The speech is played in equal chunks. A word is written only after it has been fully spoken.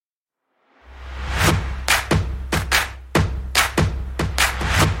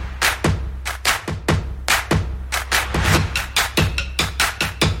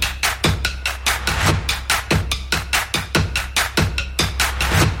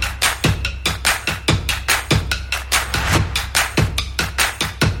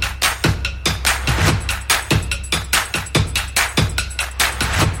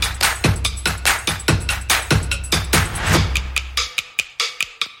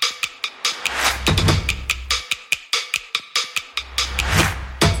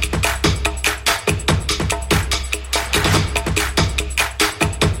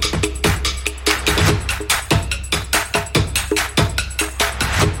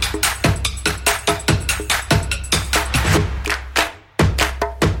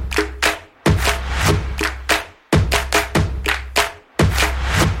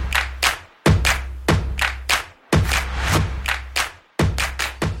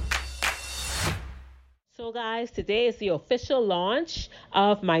So, guys, today is the official launch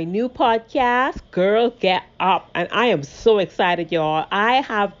of my new podcast, Girl Get Up. And I am so excited, y'all. I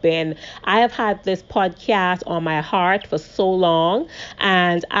have had this podcast on my heart for so long.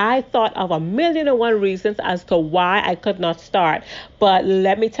 And I thought of a million and one reasons as to why I could not start. But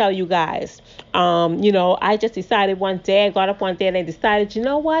let me tell you guys, I just decided one day, I got up one day and I decided, you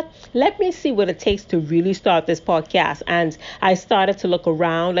know what? Let me see what it takes to really start this podcast. And I started to look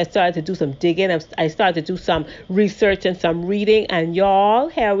around. I started to do some digging. I started to do some research and some reading. And y'all,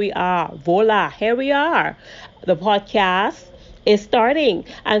 here we are. Voila, here we are. The podcast is starting.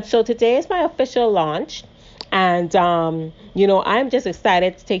 And so today is my official launch. And, I'm just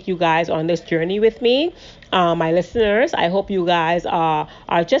excited to take you guys on this journey with me. My listeners, I hope you guys are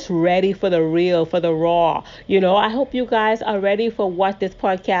just ready for the real, for the raw. I hope you guys are ready for what this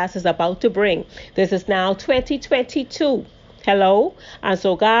podcast is about to bring. This is now 2022. Hello. And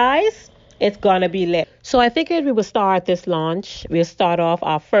so, guys, it's gonna be lit. So I figured we would start this launch. We'll start off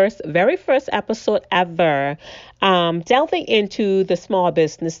our very first episode ever, delving into the small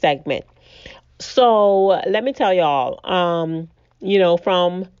business segment. So let me tell y'all,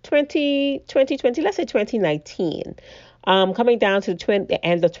 from 2020, let's say 2019, coming down to the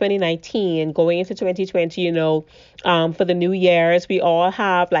end of 2019, going into 2020, for the new years, we all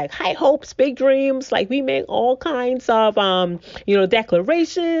have like high hopes, big dreams. Like we make all kinds of,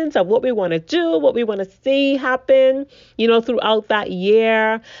 declarations of what we want to do, what we want to see happen, throughout that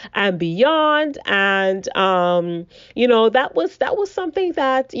year and beyond. And, that was something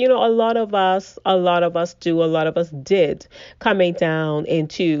that, a lot of us did coming down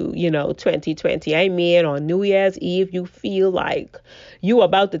into, 2020. I mean, on New Year's Eve, you feel like you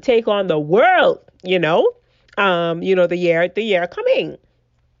about to take on the world, the year coming.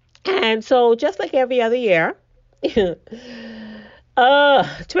 And so just like every other year,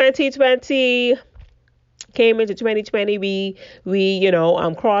 2020 came into 2020,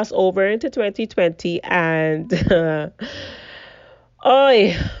 crossed over into 2020 and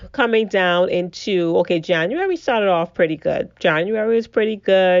coming down into, January started off pretty good. January was pretty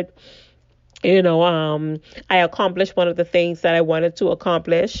good. I accomplished one of the things that I wanted to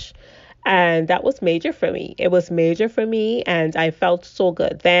accomplish. And that was major for me. It was major for me, and I felt so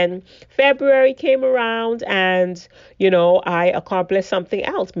good. Then February came around, and I accomplished something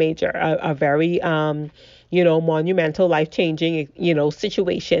else major, a very monumental, life-changing,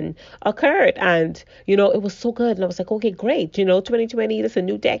 situation occurred. And, it was so good. And I was like, okay, great. 2020, this is a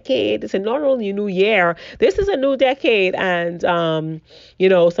new decade. It's not only a new year, this is a new decade. And, some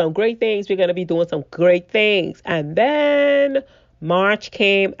great things. We're going to be doing some great things. And then March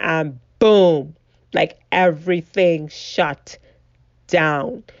came and boom, like everything shut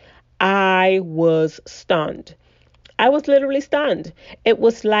down. I was stunned. I was literally stunned. It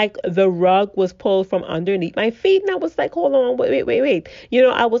was like the rug was pulled from underneath my feet. And I was like, hold on, wait.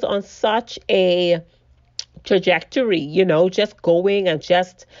 I was on such a trajectory, just going and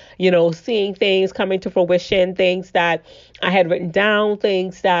just, seeing things coming to fruition, things that I had written down,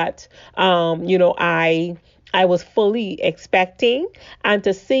 things that, I was fully expecting. And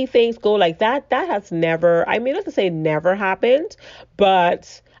to see things go like that has never, not to say never happened,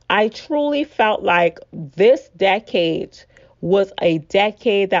 but I truly felt like this decade was a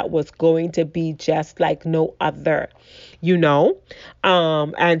decade that was going to be just like no other,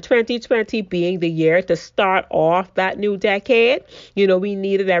 and 2020 being the year to start off that new decade, we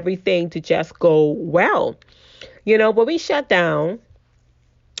needed everything to just go well, but we shut down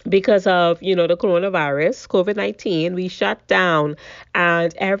because of, the coronavirus, COVID-19. We shut down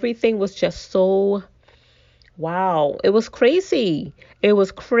and everything was just so, wow. It was crazy. It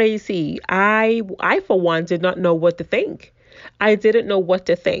was crazy. I for one did not know what to think. I didn't know what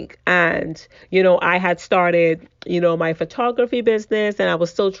to think. And, I had started, my photography business, and I was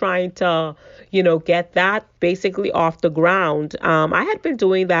still trying to, get that basically off the ground. I had been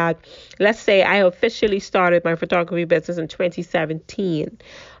doing that. Let's say I officially started my photography business in 2017.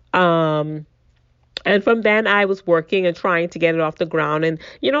 And from then I was working and trying to get it off the ground. And,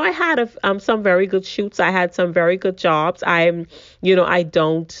 I had some very good shoots. I had some very good jobs. I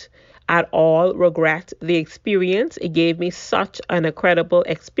don't at all regret the experience. It gave me such an incredible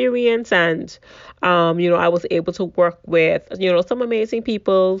experience. And, I was able to work with, some amazing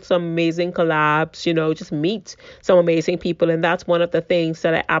people, some amazing collabs, just meet some amazing people. And that's one of the things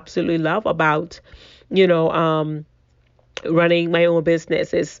that I absolutely love about, running my own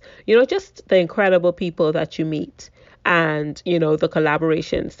business is, just the incredible people that you meet and, the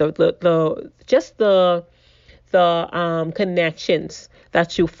collaborations, the connections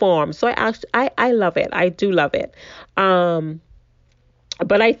that you form. So I love it. I do love it.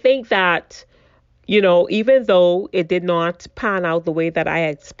 But I think that even though it did not pan out the way that I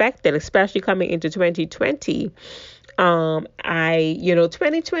expected, especially coming into 2020,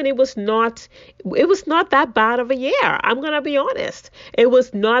 2020 was not that bad of a year. I'm going to be honest. It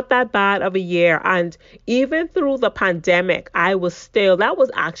was not that bad of a year. And even through the pandemic, that was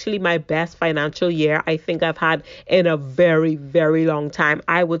actually my best financial year I think I've had in a very, very long time.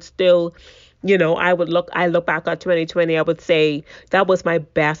 I look back at 2020, I would say that was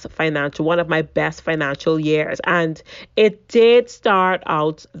one of my best financial years. And it did start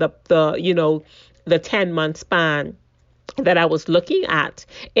out the 10-month span that I was looking at.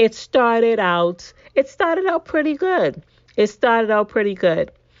 It started out pretty good. It started out pretty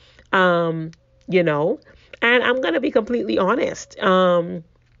good. Um, you know, and I'm going to be completely honest. I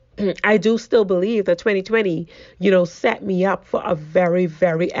do still believe that 2020, set me up for a very,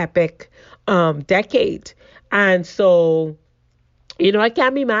 very epic decade. And so, I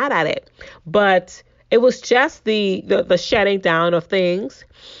can't be mad at it. But it was just the shutting down of things.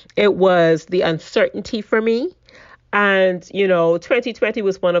 It was the uncertainty for me. And, 2020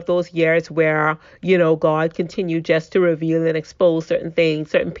 was one of those years where, God continued just to reveal and expose certain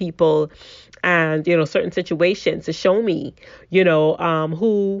things, certain people, and, certain situations to show me,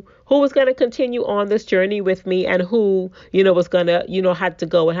 who was going to continue on this journey with me, and who, was going to, had to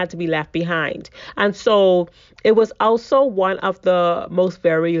go and had to be left behind. And so it was also one of the most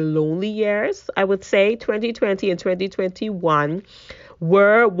very lonely years, I would say. 2020 and 2021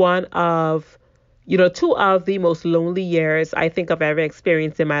 were two of the most lonely years I think I've ever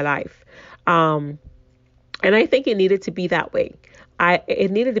experienced in my life. And I think it needed to be that way. It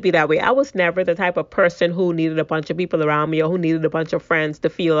needed to be that way. I was never the type of person who needed a bunch of people around me, or who needed a bunch of friends to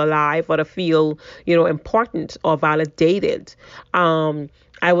feel alive or to feel, important or validated.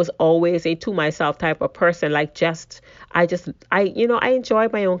 I was always a to myself type of person. I enjoy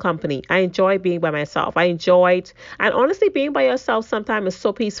my own company. I enjoy being by myself. And honestly, being by yourself sometimes is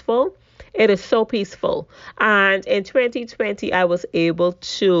so peaceful. It is so peaceful. And in 2020, I was able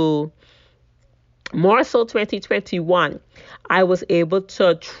to, more so 2021, I was able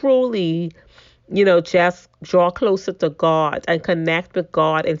to truly, just draw closer to God and connect with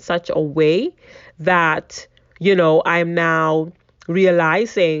God in such a way that, I'm now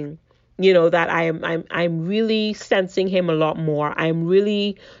realizing, that I'm really sensing him a lot more. I'm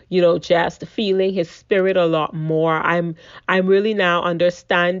really, just feeling his spirit a lot more. I'm really now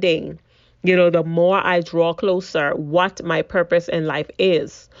understanding, the more I draw closer, what my purpose in life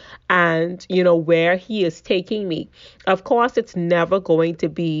is, and, where he is taking me. Of course, it's never going to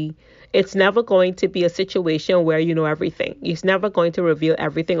be a situation where you know everything. He's never going to reveal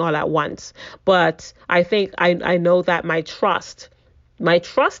everything all at once. But I think I know that my trust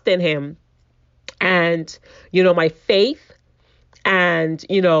in him, and, my faith, and,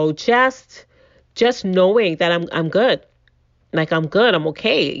 just knowing that I'm good. Like, I'm good. I'm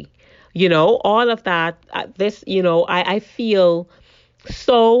okay. All of that, I feel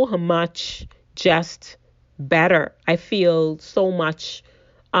so much just better. I feel so much,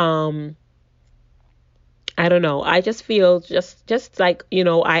 I don't know. I just feel just like,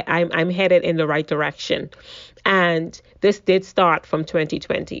 I'm headed in the right direction. And this did start from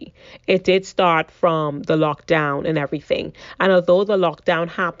 2020. It did start from the lockdown and everything. And although the lockdown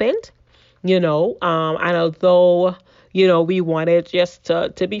happened, and although, we wanted just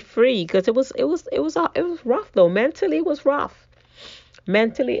to be free, because it was rough though. Mentally, it was rough.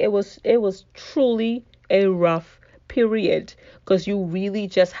 Mentally, it was truly a rough period, because you really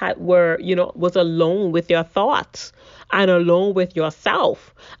just was alone with your thoughts and alone with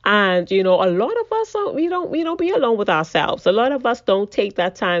yourself. And, a lot of us, we don't be alone with ourselves. A lot of us don't take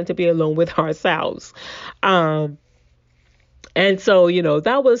that time to be alone with ourselves. And so,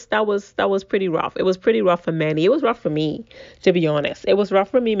 that was pretty rough. It was pretty rough for many. It was rough for me, to be honest. It was rough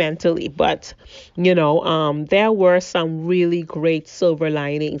for me mentally, but, there were some really great silver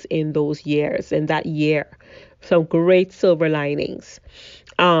linings in that year. Some great silver linings.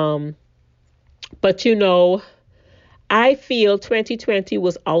 But, I feel 2020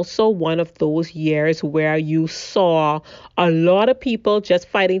 was also one of those years where you saw a lot of people just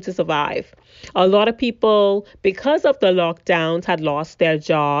fighting to survive. A lot of people, because of the lockdowns, had lost their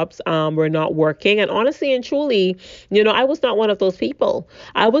jobs, were not working. And honestly and truly, I was not one of those people.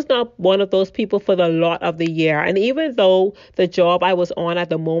 I was not one of those people for the lot of the year. And even though the job I was on at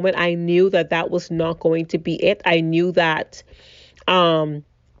the moment, I knew that was not going to be it. I knew that,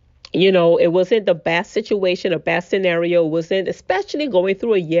 it wasn't the best situation, the best scenario. It wasn't, especially going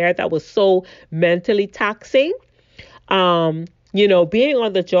through a year that was so mentally taxing. Being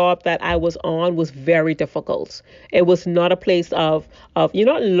on the job that I was on was very difficult. It was not a place of you're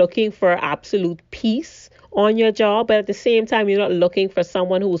not looking for absolute peace. peace on your job, but at the same time, you're not looking for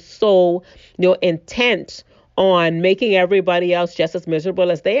someone who's so, intent on making everybody else just as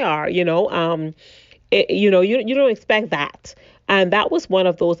miserable as they are. You don't expect that. And that was one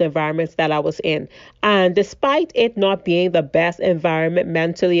of those environments that I was in. And despite it not being the best environment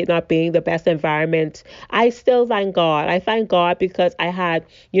mentally, it not being the best environment, I still thank God. I thank God because I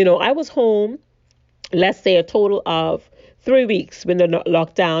was home, let's say a total of 3 weeks when the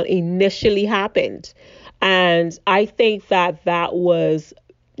lockdown initially happened. And I think that was,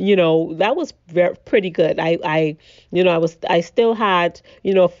 pretty good. I still had,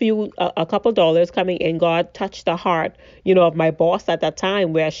 a couple dollars coming in. God touched the heart, of my boss at that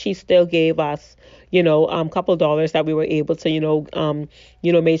time, where she still gave us, couple dollars that we were able to,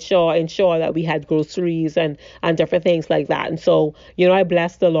 ensure that we had groceries and different things like that. And so, I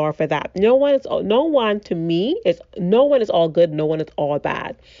bless the Lord for that. No one is all good. No one is all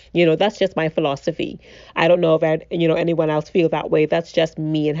bad. That's just my philosophy. I don't know if, anyone else feel that way. That's just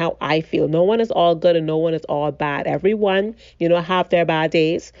me and how I feel. No one is all good and no one is all bad. Everyone, have their bad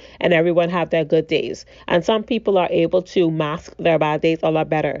days and everyone have their good days. And some people are able to mask their bad days a lot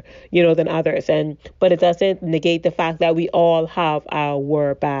better, than others. But it doesn't negate the fact that we all have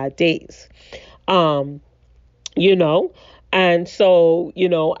our bad days. Um, you know, and so,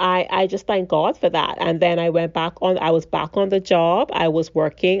 I just thank God for that. And then I was back on the job. I was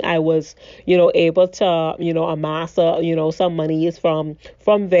working. I was, able to, amass, some monies from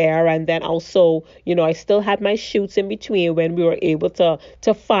there. And then also, I still had my shoots in between when we were able to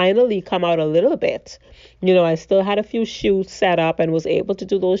finally come out a little bit. I still had a few shoots set up and was able to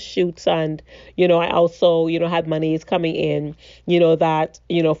do those shoots. And, I also, had monies coming in,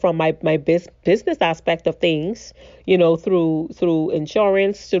 from my business aspect of things, through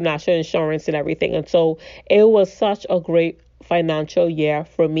insurance, through national insurance and everything. And so it was such a great financial year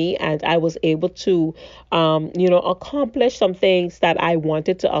for me, and I was able to, accomplish some things that I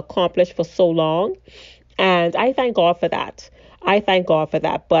wanted to accomplish for so long. And I thank God for that. I thank God for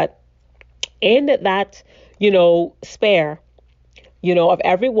that. But in that, spare, of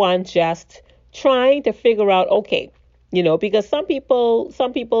everyone just trying to figure out, okay, because some people,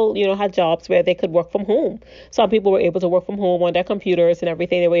 had jobs where they could work from home. Some people were able to work from home on their computers and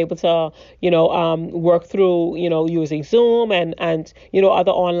everything. They were able to, work through, using Zoom and,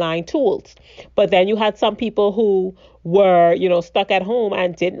 other online tools. But then you had some people who were, stuck at home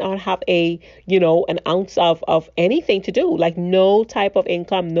and did not have an ounce of anything to do, like no type of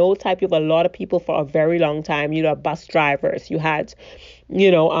income, no type of a lot of people for a very long time, bus drivers, you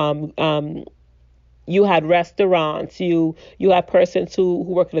know, um, um, you had restaurants, you had persons who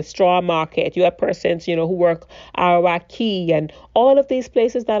work in the straw market, you had persons, who work Iraqi and all of these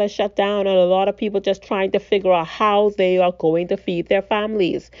places that are shut down, and a lot of people just trying to figure out how they are going to feed their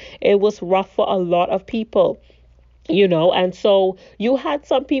families. It was rough for a lot of people. And so you had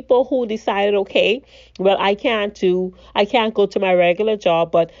some people who decided, okay, well, I can't go to my regular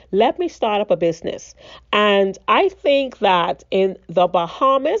job, but let me start up a business. And I think that in the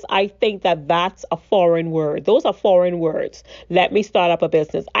Bahamas, I think that that's a foreign word. Those are foreign words. Let me start up a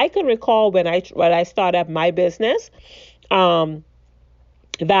business. I can recall when I started up my business, that,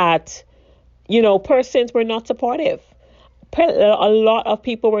 persons were not supportive. A lot of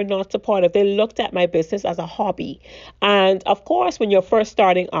people were not supportive. They looked at my business as a hobby. And of course, when you're first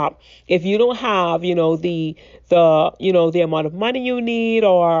starting up, if you don't have, the amount of money you need,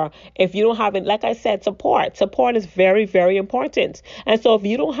 or if you don't have it, like I said, support is very, very important. And so if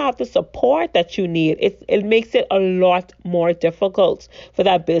you don't have the support that you need, it makes it a lot more difficult for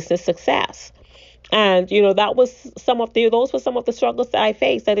that business success. And, those were some of the struggles that I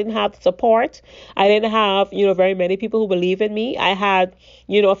faced. I didn't have support. I didn't have, very many people who believe in me. I had,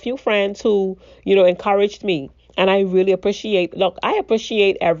 a few friends who, encouraged me. And I really I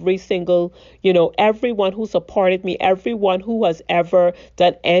appreciate every single, everyone who supported me, everyone who has ever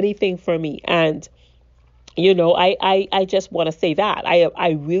done anything for me. And, I just want to say that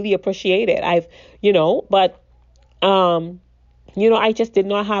I really appreciate it. But, I just did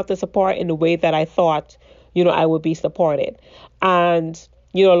not have the support in the way that I thought, I would be supported. And,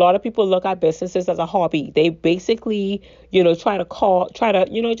 a lot of people look at businesses as a hobby. They basically, try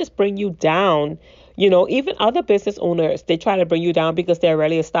to, just bring you down. Even other business owners, they try to bring you down because they're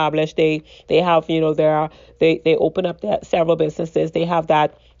really established. They have, they open up several businesses. They have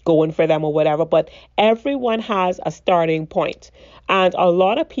that going for them or whatever. But everyone has a starting point. And a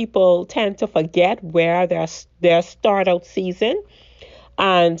lot of people tend to forget where their start out season.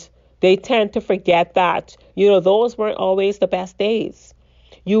 And they tend to forget that, those weren't always the best days.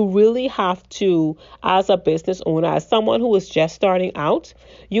 you really have to, as a business owner, as someone who is just starting out,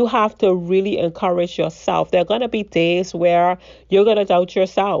 you have to really encourage yourself. There are going to be days where you're going to doubt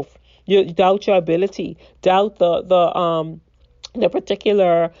yourself. You doubt your ability, doubt the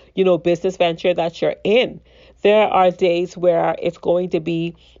particular, business venture that you're in. There are days where it's going to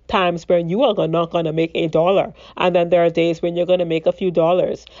be times when you are not going to make $1. And then there are days when you're going to make a few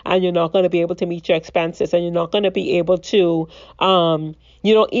dollars and you're not going to be able to meet your expenses and you're not going to be able to,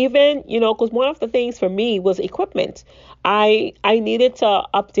 because one of the things for me was equipment. I needed to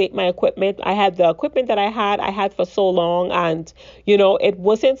update my equipment. I had the equipment that I had for so long, and, it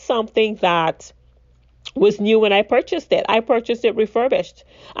wasn't something that was new when I purchased it. I purchased it refurbished.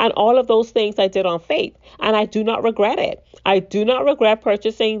 And all of those things I did on faith. And I do not regret it. I do not regret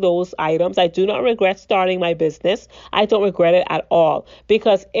purchasing those items. I do not regret starting my business. I don't regret it at all.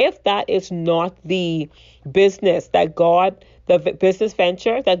 Because if that is not the business that the business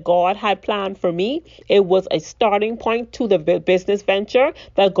venture that God had planned for me, it was a starting point to the business venture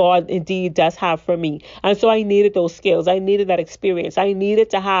that God indeed does have for me. And so I needed those skills. I needed that experience. I needed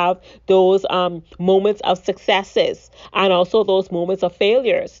to have those moments of successes and also those moments of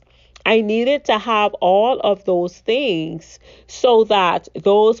failures. I needed to have all of those things so that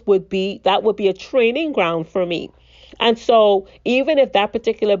that would be a training ground for me. And so even if that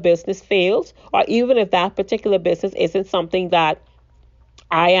particular business fails, or even if that particular business isn't something that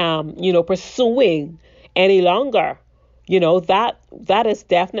I am, pursuing any longer, that is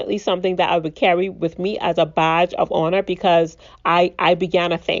definitely something that I would carry with me as a badge of honor, because I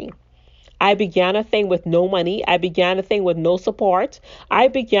began a thing. I began a thing with no money. I began a thing with no support. I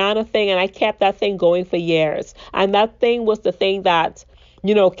began a thing and I kept that thing going for years. And that thing was the thing that,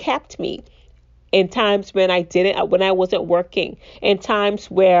 kept me in times when when I wasn't working, in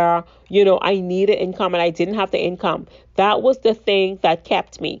times where, I needed income and I didn't have the income. That was the thing that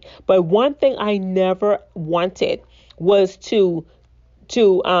kept me. But one thing I never wanted was to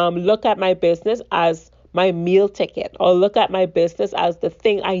look at my business as my meal ticket, or look at my business as the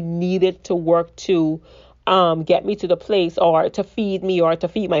thing I needed to work to get me to the place, or to feed me, or to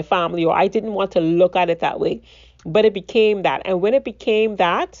feed my family, or I didn't want to look at it that way. But it became that. And when it became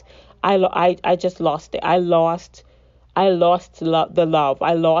that, I just lost it. I lost the love.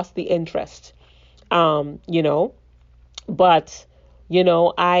 I lost the interest. But,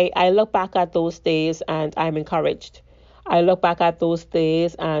 I look back at those days and I'm encouraged. I look back at those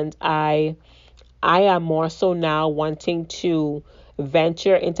days and I am more so now wanting to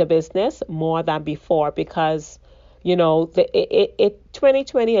venture into business more than before, because,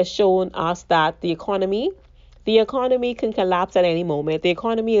 2020 has shown us that the economy can collapse at any moment. The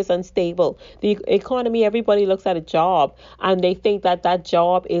economy is unstable. The economy, everybody looks at a job and they think that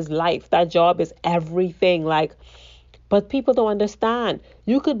job is life. That job is everything. But people don't understand.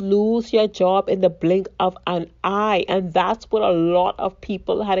 You could lose your job in the blink of an eye. And that's what a lot of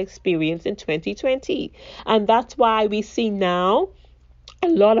people had experienced in 2020. And that's why we see now a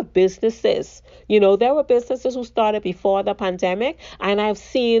lot of businesses. There were businesses who started before the pandemic, and I've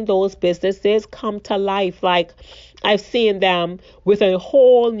seen those businesses come to life. I've seen them with a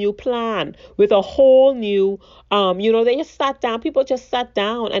whole new plan, with a whole new, they just sat down. People just sat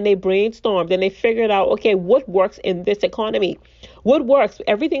down and they brainstormed and they figured out, okay, what works in this economy? What works?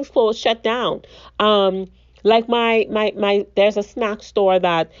 Everything's closed, shut down. Like there's a snack store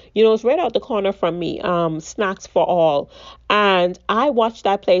that, is right out the corner from me, Snacks for All. And I watched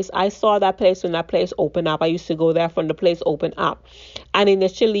that place. I saw that place when that place opened up. I used to go there from the place opened up. And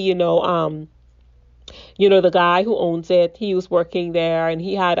initially, the guy who owns it, he was working there and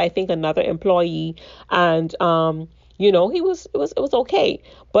he had, I think, another employee. And, it was okay.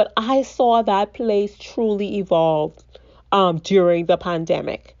 But I saw that place truly evolve, during the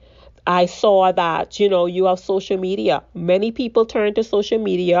pandemic. I saw that, you have social media. Many people turned to social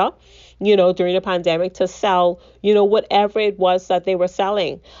media, during the pandemic to sell, whatever it was that they were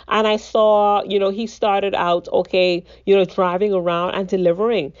selling. And I saw, he started out, driving around and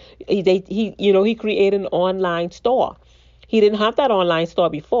delivering. He created an online store. He didn't have that online store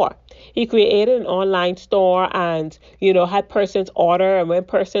before. He created an online store and, had persons order. And when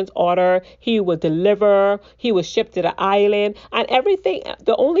persons order, he would deliver. He would ship to the island and everything.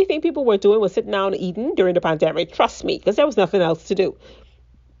 The only thing people were doing was sitting down and eating during the pandemic. Trust me, because there was nothing else to do.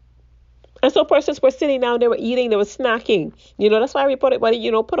 And so persons were sitting down, they were eating, they were snacking. That's why we put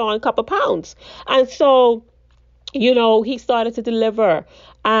on a couple pounds. And so, he started to deliver.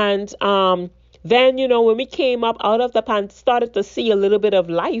 And, then, when we came up out of the started to see a little bit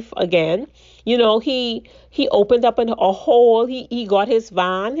of life again, he He opened up a whole, he got his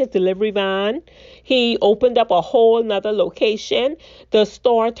van, his delivery van. He opened up a whole nother location. The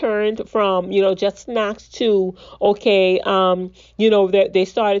store turned from, just snacks to, okay, they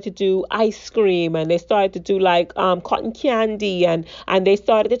started to do ice cream, and they started to do like cotton candy, and they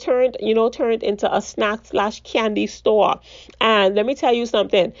started to turned into a snack slash candy store. And let me tell you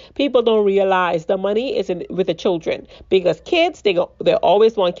something, people don't realize the money is with the children, because kids, they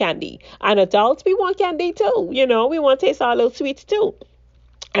always want candy, and adults, we want candy too. We want to taste our little sweets too.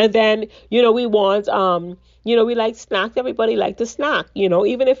 And then, we want, we like snacks. Everybody like to snack,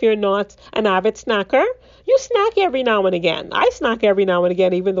 even if you're not an avid snacker, you snack every now and again. I snack every now and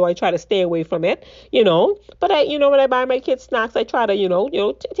again, even though I try to stay away from it, but when I buy my kids snacks, I try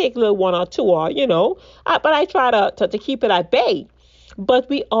to, take a little one or two, or, but I try to keep it at bay. But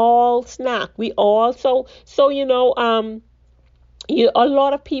we all snack. We all, a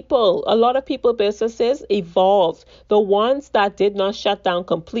lot of people businesses evolved. The ones that did not shut down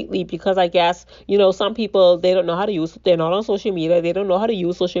completely, because I guess, some people, they're not on social media. They don't know how to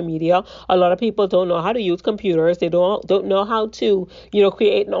use social media. A lot of people don't know how to use computers. They don't know how to,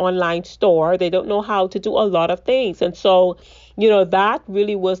 create an online store. They don't know how to do a lot of things. And so, that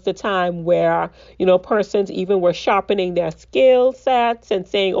really was the time where, persons even were sharpening their skill sets and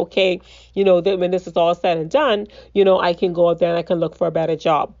saying, okay, when this is all said and done, I can go out there and I can look for a better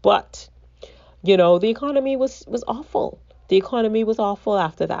job. But, the economy was awful. The economy was awful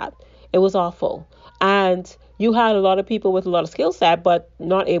after that. It was awful. And you had a lot of people with a lot of skill set, but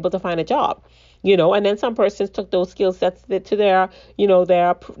not able to find a job. And then some persons took those skill sets to their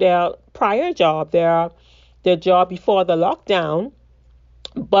prior job, their job before the lockdown.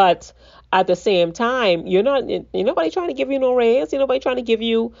 But at the same time, you're nobody trying to give you no raise. Nobody trying to give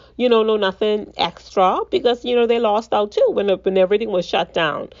you, no nothing extra, because, they lost out too when everything was shut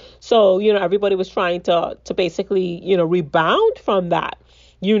down. So, everybody was trying to basically, rebound from that,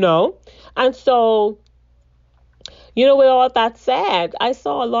 And so, with all that said, I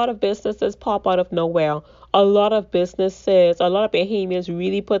saw a lot of businesses pop out of nowhere. A lot of Bahamians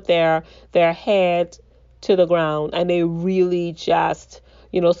really put their head to the ground, and they really just,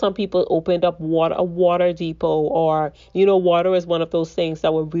 some people opened up a water depot, or, water is one of those things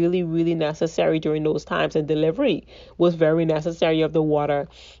that were really, really necessary during those times, and delivery was very necessary of the water.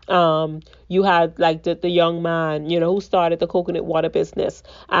 You had like the young man, who started the coconut water business,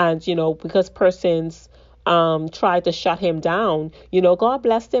 and, because persons tried to shut him down, God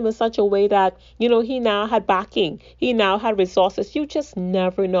blessed him in such a way that, he now had backing. He now had resources. You just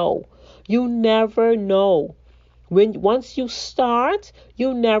never know. You never know. Once you start,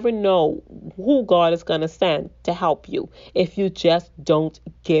 you never know who God is going to send to help you if you just don't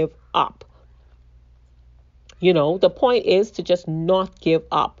give up. The point is to just not give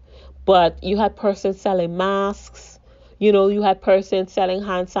up. But you had persons selling masks. You had persons selling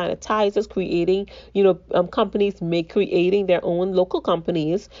hand sanitizers, creating, companies creating their own local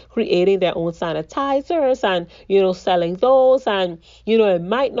companies, creating their own sanitizers, and, selling those. And, it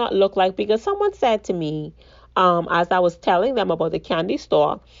might not look like, because someone said to me, as I was telling them about the candy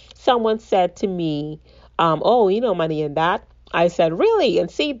store, someone said to me, oh, money in that. I said, really?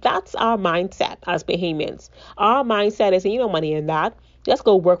 And see, that's our mindset as Bahamians. Our mindset is, money in that. Let's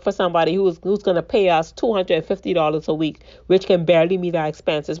go work for somebody who's going to pay us $250 a week, which can barely meet our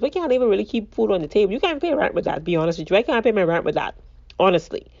expenses. We can't even really keep food on the table. You can't pay rent with that, to be honest with you. I can't pay my rent with that,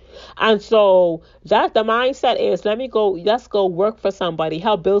 honestly. And so that the mindset is, let's go work for somebody,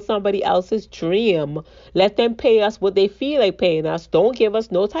 help build somebody else's dream. Let them pay us what they feel like paying us. Don't give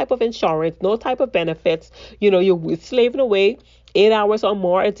us no type of insurance, no type of benefits. You're slaving away 8 hours or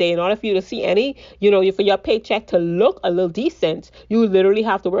more a day in order for you to see any, for your paycheck to look a little decent. You literally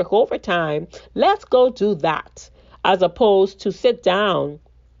have to work overtime. Let's go do that, as opposed to sit down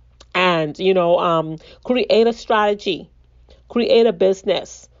and, create a strategy, create a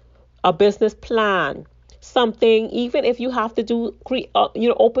business plan, something. Even if you have to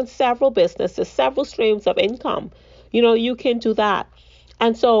open several businesses, several streams of income, you can do that.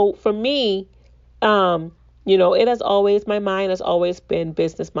 And so for me, my mind has always been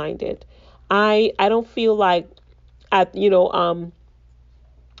business minded. I don't feel like a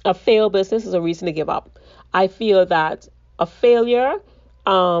failed business is a reason to give up. I feel that a failure,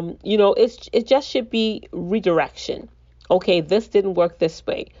 it just should be redirection. Okay, this didn't work this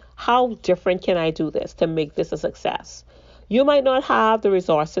way. How different can I do this to make this a success? You might not have the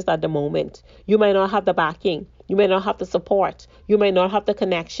resources at the moment. You might not have the backing. You may not have the support. You may not have the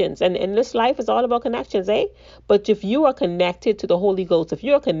connections. And this life is all about connections, eh? But if you are connected to the Holy Ghost, if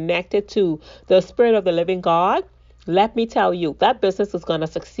you are connected to the Spirit of the living God, let me tell you, that business is going to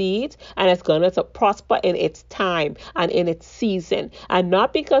succeed and it's going to prosper in its time and in its season. And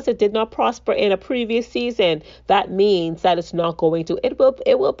not because it did not prosper in a previous season, that means that it's not going to. It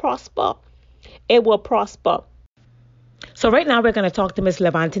will prosper. It will prosper. So right now we're going to talk to Miss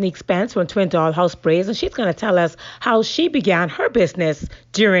Levantine Spence from Twin Dollhouse Braids, and she's going to tell us how she began her business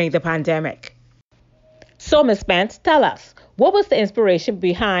during the pandemic. So Miss Spence, tell us, what was the inspiration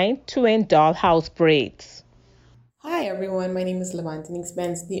behind Twin Dollhouse Braids? Hi everyone, my name is Levantine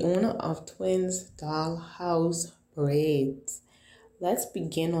Spence, the owner of Twins Dollhouse Braids. Let's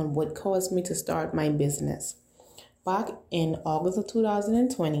begin on what caused me to start my business. Back in August of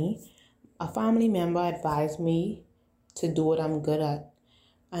 2020, a family member advised me to do what I'm good at.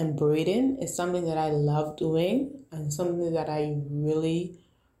 And braiding is something that I love doing and something that I really,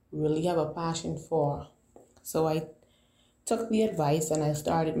 really have a passion for. So I took the advice and I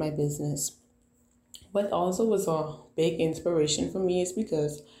started my business. What also was a big inspiration for me is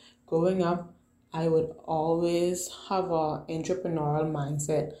because growing up, I would always have an entrepreneurial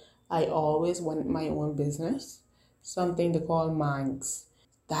mindset. I always wanted my own business, something to call mines.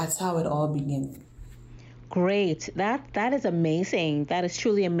 That's how it all began. Great. That is amazing. That is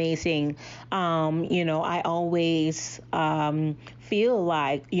truly amazing. I always feel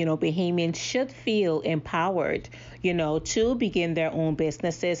like, Bahamians should feel empowered, to begin their own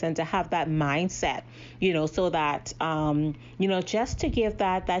businesses and to have that mindset, so that just to give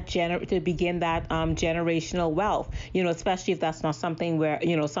to begin that generational wealth, especially if that's not something where,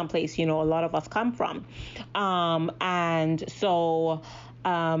 someplace, a lot of us come from. And so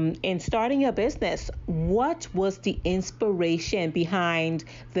in starting your business, what was the inspiration behind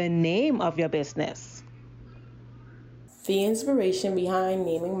the name of your business? The inspiration behind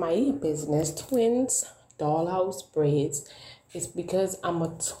naming my business Twins Dollhouse Braids is because I'm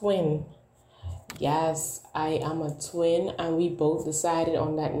a twin. Yes, I am a twin, and we both decided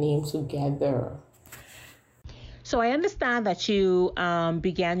on that name together. So I understand that you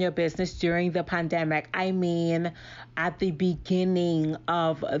began your business during the pandemic. I mean, at the beginning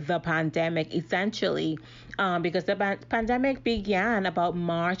of the pandemic, essentially, because the pandemic began about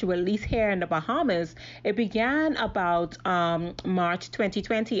March, well, at least here in the Bahamas, it began about March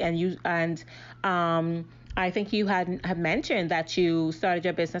 2020, I think you had mentioned that you started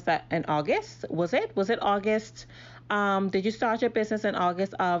your business in August. Was it? Was it August? Did you start your business in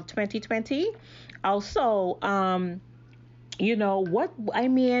August of 2020? Also, were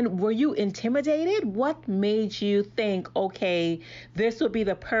you intimidated? What made you think, okay, this would be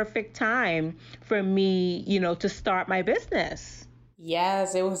the perfect time for me, to start my business?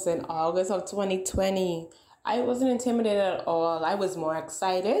 Yes, it was in August of 2020. I wasn't intimidated at all. I was more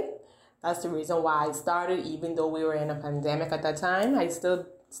excited. That's the reason why I started, even though we were in a pandemic at that time. I still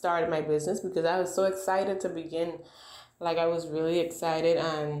started my business because I was so excited to begin. Like, I was really excited.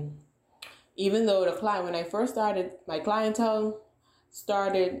 And even though when I first started, my clientele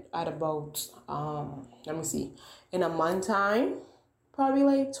started at about, in a month time, probably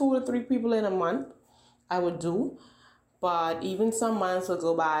like 2 to 3 people in a month I would do. But even some months would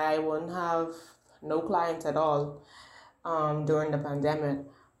go by, I wouldn't have no clients at all during the pandemic.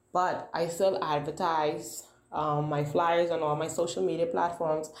 But I still advertise my flyers on all my social media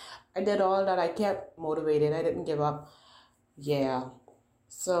platforms. I did all that. I kept motivated. I didn't give up. Yeah.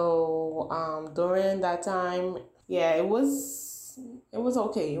 So during that time, yeah, it was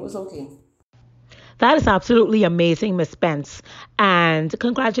okay. It was okay. That is absolutely amazing, Miss Spence. And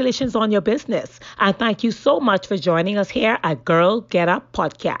congratulations on your business. And thank you so much for joining us here at Girl Get Up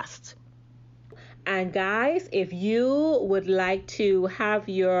Podcast. And guys, if you would like to have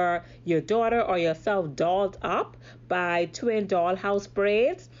your daughter or yourself dolled up by Twin Dollhouse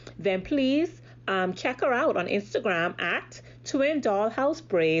Braids, then please check her out on Instagram at Twin Dollhouse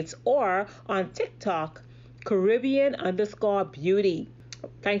Braids or on TikTok, Caribbean_beauty.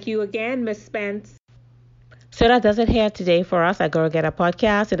 Thank you again, Miss Spence. So that does it here today for us at Girl Get a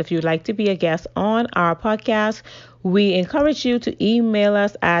Podcast. And if you'd like to be a guest on our podcast, we encourage you to email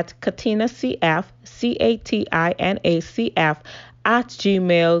us at katinacf, CATINACF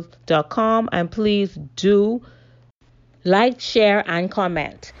 @gmail.com. And please do like, share, and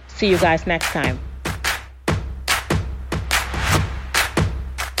comment. See you guys next time.